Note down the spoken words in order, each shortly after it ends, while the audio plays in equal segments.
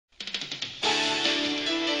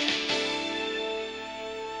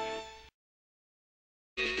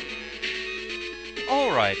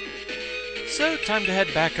Alright, so time to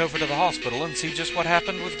head back over to the hospital and see just what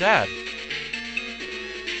happened with Dad.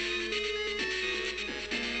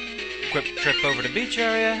 Quick trip over to beach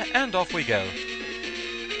area, and off we go.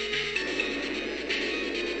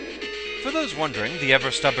 For those wondering, the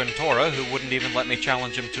ever-stubborn Tora, who wouldn't even let me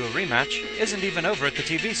challenge him to a rematch, isn't even over at the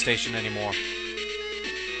TV station anymore.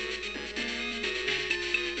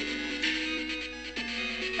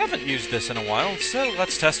 Haven't used this in a while, so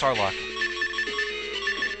let's test our luck.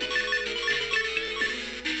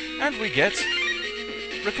 And we get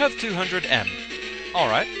Recuv 200M.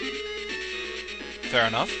 Alright. Fair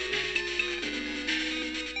enough.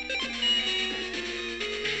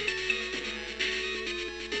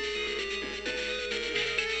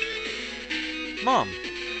 Mom!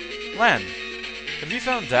 Lan! Have you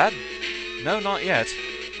found Dad? No, not yet.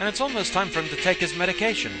 And it's almost time for him to take his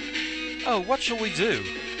medication. Oh, what shall we do?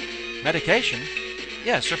 Medication?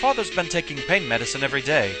 Yes, your father's been taking pain medicine every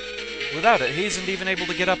day. Without it, he isn't even able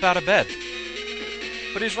to get up out of bed.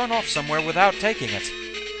 But he's run off somewhere without taking it.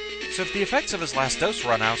 So if the effects of his last dose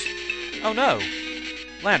run out... Oh no!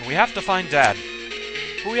 Lan, we have to find Dad.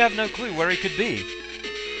 But we have no clue where he could be.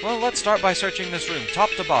 Well, let's start by searching this room, top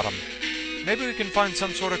to bottom. Maybe we can find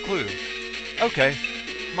some sort of clue. Okay.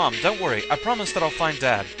 Mom, don't worry. I promise that I'll find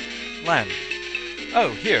Dad. Lan. Oh,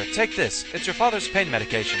 here, take this. It's your father's pain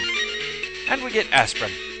medication. And we get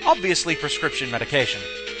aspirin. Obviously prescription medication.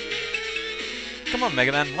 Come on,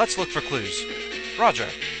 Megaman, let's look for clues. Roger.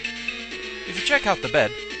 If you check out the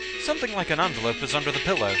bed, something like an envelope is under the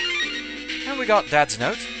pillow. And we got Dad's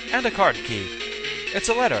note and a card key. It's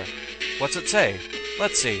a letter. What's it say?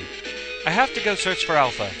 Let's see. I have to go search for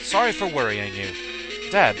Alpha. Sorry for worrying you.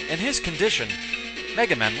 Dad, in his condition...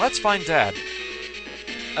 Megaman, let's find Dad.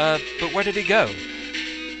 But where did he go?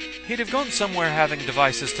 He'd have gone somewhere having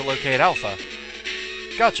devices to locate Alpha.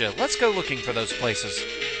 Gotcha, let's go looking for those places.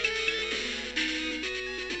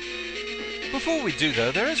 Before we do,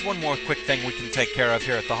 though, there is one more quick thing we can take care of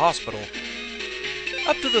here at the hospital.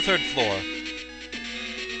 Up to the 3rd floor.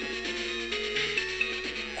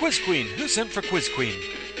 Quiz Queen, who sent for Quiz Queen?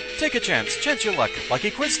 Take a chance your luck.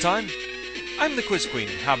 Lucky quiz time! I'm the Quiz Queen.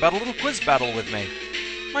 How about a little quiz battle with me?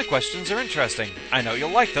 My questions are interesting. I know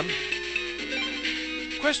you'll like them.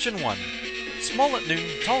 Question 1. Small at noon,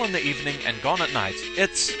 tall in the evening, and gone at night.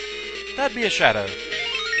 It's... That'd be a shadow.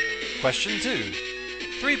 Question 2.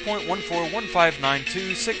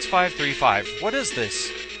 3.1415926535. What is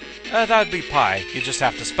this? That'd be pi. You just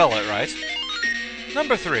have to spell it right.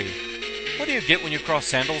 Number 3. What do you get when you cross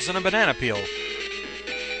sandals and a banana peel?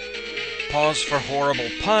 Pause for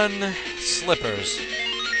horrible pun. Slippers.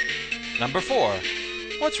 Number 4.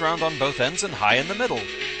 What's round on both ends and high in the middle?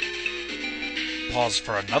 Pause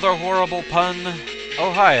for another horrible pun.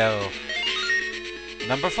 Ohio.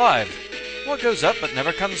 Number 5. What goes up but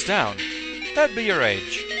never comes down? That'd be your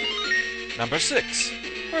age. Number 6.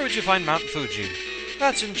 Where would you find Mount Fuji?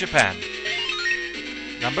 That's in Japan.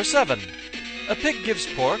 Number 7. A pig gives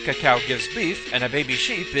pork, a cow gives beef, and a baby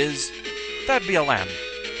sheep is... That'd be a lamb.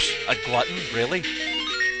 Psh, a glutton, really?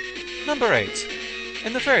 Number 8.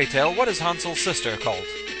 In the fairy tale, what is Hansel's sister called?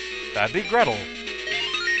 That'd be Gretel.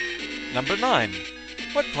 Number 9.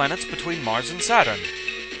 What planet's between Mars and Saturn?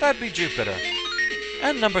 That'd be Jupiter.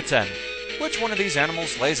 And number 10. Which one of these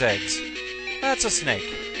animals lays eggs? That's a snake.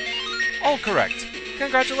 All correct.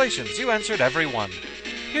 Congratulations, you answered every one.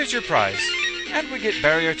 Here's your prize. And we get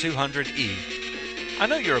Barrier 200E. I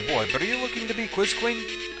know you're a boy, but are you looking to be Quiz Queen?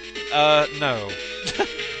 No.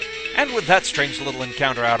 And with that strange little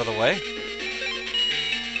encounter out of the way,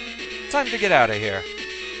 time to get out of here.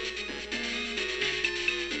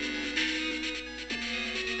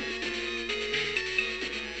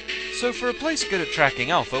 So for a place good at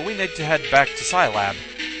tracking Alpha, we need to head back to Scilab.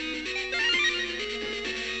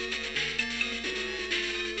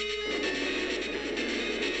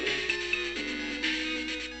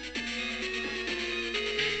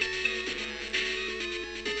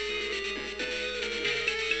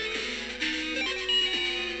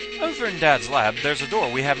 Over in Dad's lab, there's a door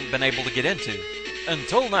we haven't been able to get into.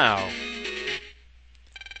 Until now.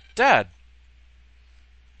 Dad!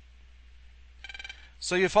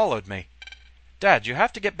 So you followed me. Dad, you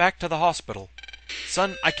have to get back to the hospital.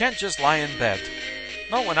 Son, I can't just lie in bed.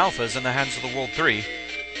 Not when Alpha's in the hands of the World 3.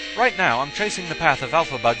 Right now, I'm tracing the path of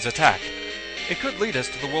Alpha Bug's attack. It could lead us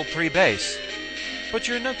to the World 3 base. But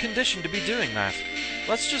you're in no condition to be doing that.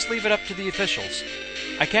 Let's just leave it up to the officials.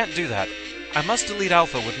 I can't do that. I must delete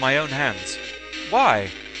Alpha with my own hands.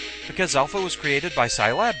 Why? Because Alpha was created by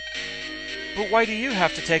Scilab? But why do you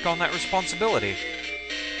have to take on that responsibility?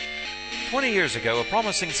 20 years ago, a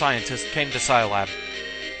promising scientist came to Scilab.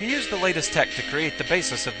 He used the latest tech to create the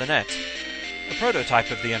basis of the net, a prototype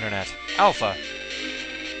of the internet, Alpha.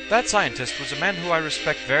 That scientist was a man who I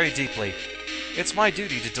respect very deeply. It's my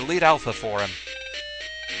duty to delete Alpha for him.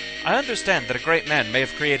 I understand that a great man may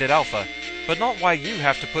have created Alpha, but not why you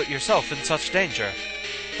have to put yourself in such danger.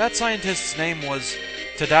 That scientist's name was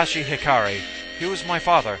Tadashi Hikari. He was my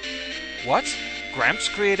father. What? Gramps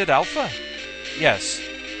created Alpha? Yes.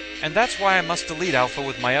 And that's why I must delete Alpha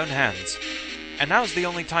with my own hands. And now's the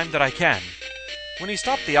only time that I can. When he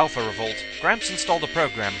stopped the Alpha revolt, Gramps installed a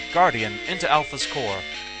program, Guardian, into Alpha's core.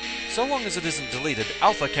 So long as it isn't deleted,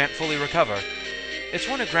 Alpha can't fully recover. It's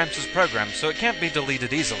one of Gramps' programs, so it can't be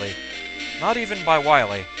deleted easily. Not even by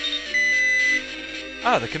Wily.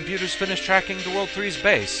 Ah, the computer's finished tracking the World 3's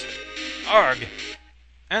base. Arg!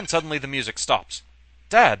 And suddenly the music stops.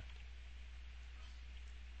 Dad!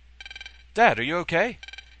 Dad, are you okay?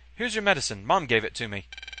 Here's your medicine. Mom gave it to me.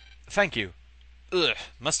 Thank you. Ugh,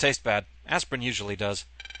 must taste bad. Aspirin usually does.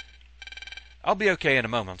 I'll be okay in a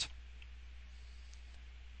moment.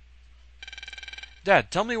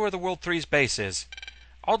 Dad, tell me where the World 3's base is.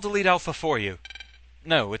 I'll delete Alpha for you.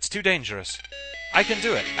 No, it's too dangerous. I can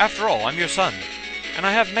do it. After all, I'm your son. And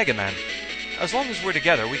I have Megaman. As long as we're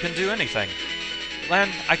together, we can do anything. Lan,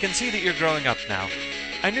 I can see that you're growing up now.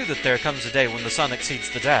 I knew that there comes a day when the son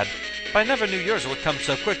exceeds the dad, but I never knew yours would come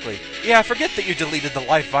so quickly. Yeah, I forget that you deleted the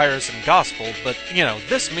life virus and gospel, but,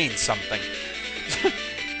 this means something.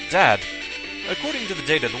 Dad, according to the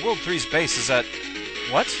data, the World 3's base is at...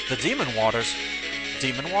 What? The Demon Waters?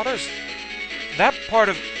 Demon Waters? That part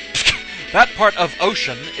of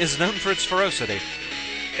ocean is known for its ferocity.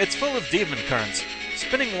 It's full of demon currents,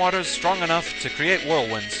 spinning waters strong enough to create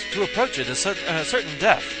whirlwinds. To approach it is a certain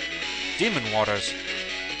death. Demon Waters.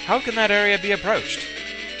 How can that area be approached?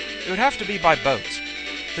 It would have to be by boat.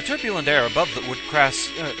 The turbulent air above that would crash.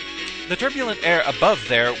 The turbulent air above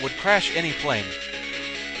there would crash any plane.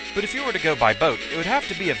 But if you were to go by boat, it would have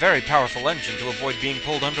to be a very powerful engine to avoid being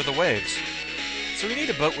pulled under the waves. So we need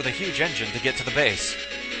a boat with a huge engine to get to the base.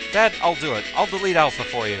 Dad, I'll do it. I'll delete Alpha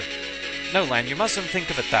for you. No, Lan, you mustn't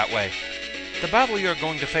think of it that way. The battle you're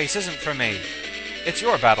going to face isn't for me. It's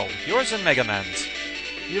your battle, yours and Megaman's.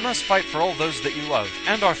 You must fight for all those that you love,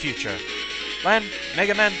 and our future. Lan,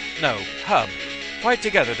 Megaman, no, Hub. Fight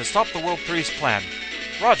together to stop the World 3's plan.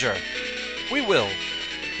 Roger. We will.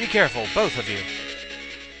 Be careful, both of you.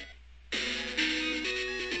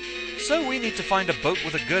 So we need to find a boat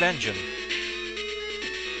with a good engine.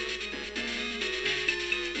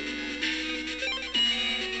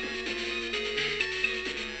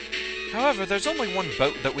 However, there's only one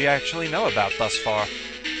boat that we actually know about thus far.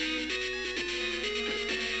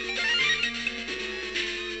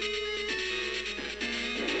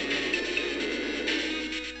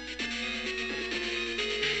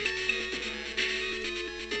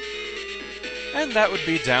 And that would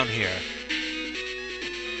be down here.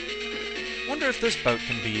 Wonder if this boat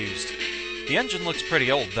can be used. The engine looks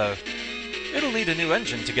pretty old, though. It'll need a new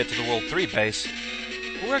engine to get to the World 3 base.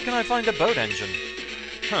 But where can I find a boat engine?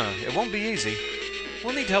 It won't be easy.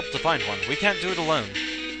 We'll need help to find one. We can't do it alone.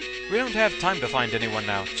 We don't have time to find anyone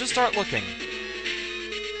now. Just start looking.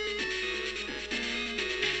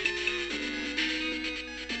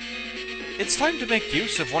 It's time to make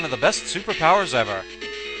use of one of the best superpowers ever.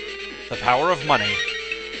 The power of money.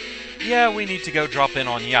 Yeah, we need to go drop in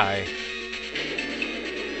on Yai.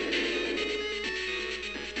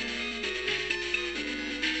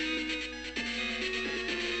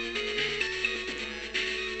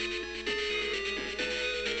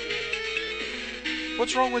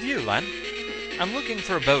 What's wrong with you, Lan? I'm looking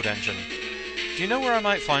for a boat engine. Do you know where I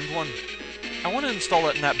might find one? I want to install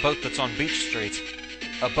it in that boat that's on Beach Street.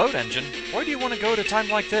 A boat engine? Where do you want to go at a time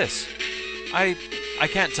like this? I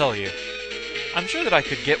can't tell you. I'm sure that I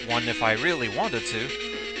could get one if I really wanted to,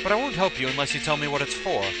 but I won't help you unless you tell me what it's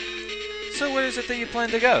for. So where is it that you plan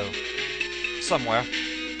to go? Somewhere.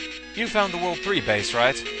 You found the World 3 base,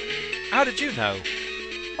 right? How did you know?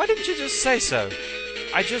 Why didn't you just say so?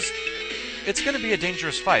 It's going to be a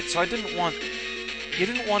dangerous fight, so you didn't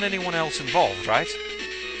want anyone else involved, right?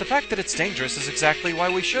 The fact that it's dangerous is exactly why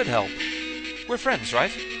we should help. We're friends,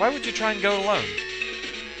 right? Why would you try and go alone?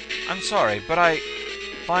 I'm sorry, but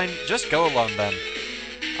Fine, just go alone then.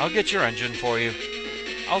 I'll get your engine for you.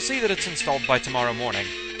 I'll see that it's installed by tomorrow morning.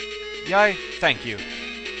 Yai, thank you.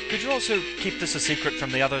 Could you also keep this a secret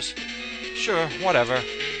from the others? Sure, whatever.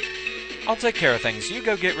 I'll take care of things. You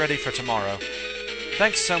go get ready for tomorrow.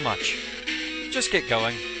 Thanks so much. Just get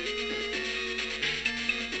going.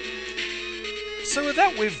 So with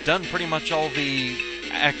that, we've done pretty much all the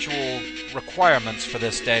actual requirements for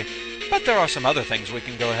this day, but there are some other things we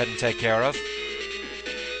can go ahead and take care of.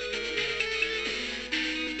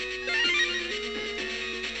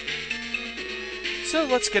 So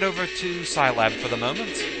let's get over to Scilab for the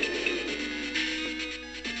moment.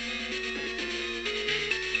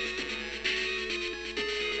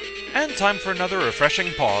 And time for another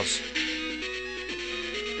refreshing pause.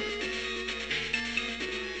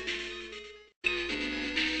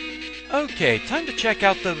 Okay, time to check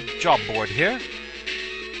out the job board here.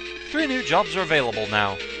 3 new jobs are available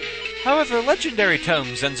now. However, Legendary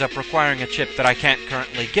Tomes ends up requiring a chip that I can't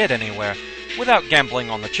currently get anywhere, without gambling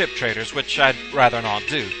on the chip traders, which I'd rather not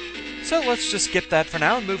do. So let's just skip that for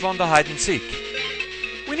now and move on to Hide and Seek.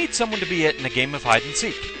 We need someone to be it in a game of Hide and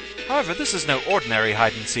Seek. However, this is no ordinary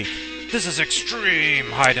Hide and Seek. This is extreme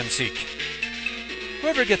Hide and Seek.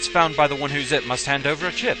 Whoever gets found by the one who's it must hand over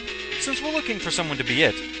a chip. Since we're looking for someone to be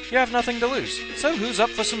it, you have nothing to lose, so who's up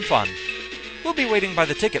for some fun? We'll be waiting by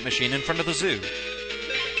the ticket machine in front of the zoo.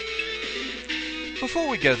 Before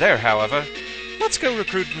we go there, however, let's go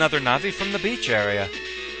recruit another Navi from the beach area.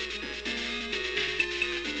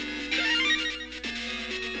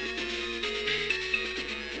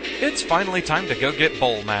 It's finally time to go get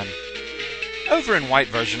Bowlman. Over in white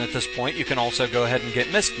version at this point, you can also go ahead and get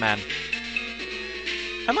Mistman.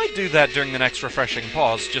 I might do that during the next refreshing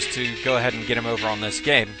pause, just to go ahead and get him over on this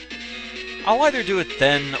game. I'll either do it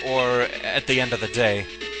then, or at the end of the day.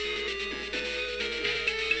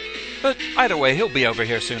 But either way, he'll be over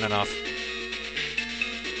here soon enough.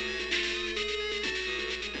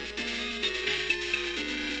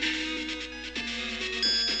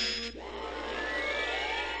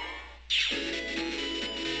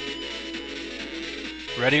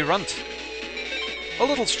 Ready, Runt? A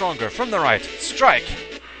little stronger, from the right. Strike!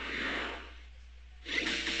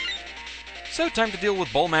 So time to deal with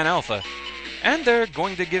Bowlman Alpha. And they're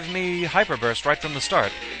going to give me Hyper Burst right from the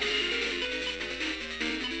start.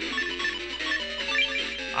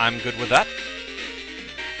 I'm good with that.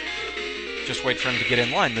 Just wait for him to get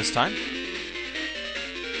in line this time.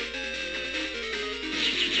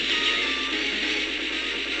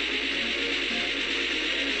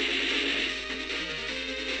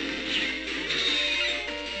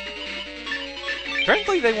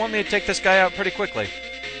 Apparently they want me to take this guy out pretty quickly.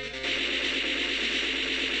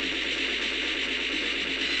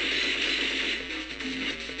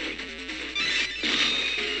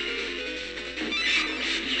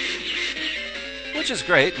 Which is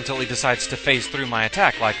great, until he decides to phase through my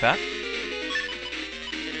attack like that.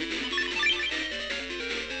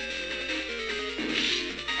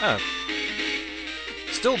 Oh.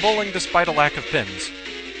 Still bowling despite a lack of pins.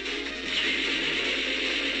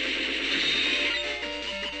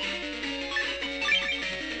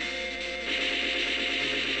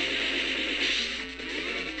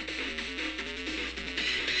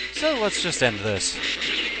 So let's just end this.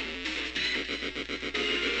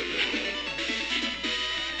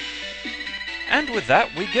 And with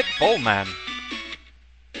that, we get Bowlman.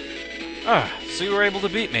 So you were able to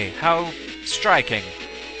beat me. How striking.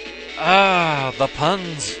 The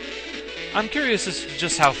puns. I'm curious as to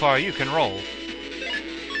just how far you can roll.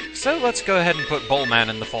 So let's go ahead and put Bowlman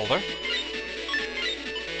in the folder.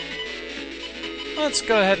 Let's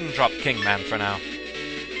go ahead and drop Kingman for now.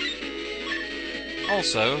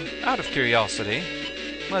 Also, out of curiosity,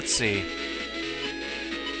 let's see.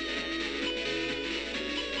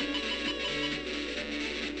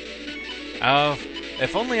 Oh,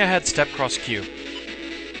 if only I had Step Cross Q.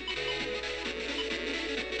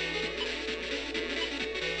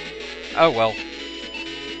 Oh well.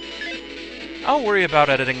 I'll worry about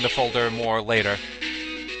editing the folder more later,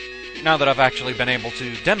 now that I've actually been able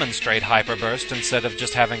to demonstrate Hyper Burst instead of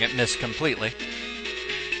just having it miss completely.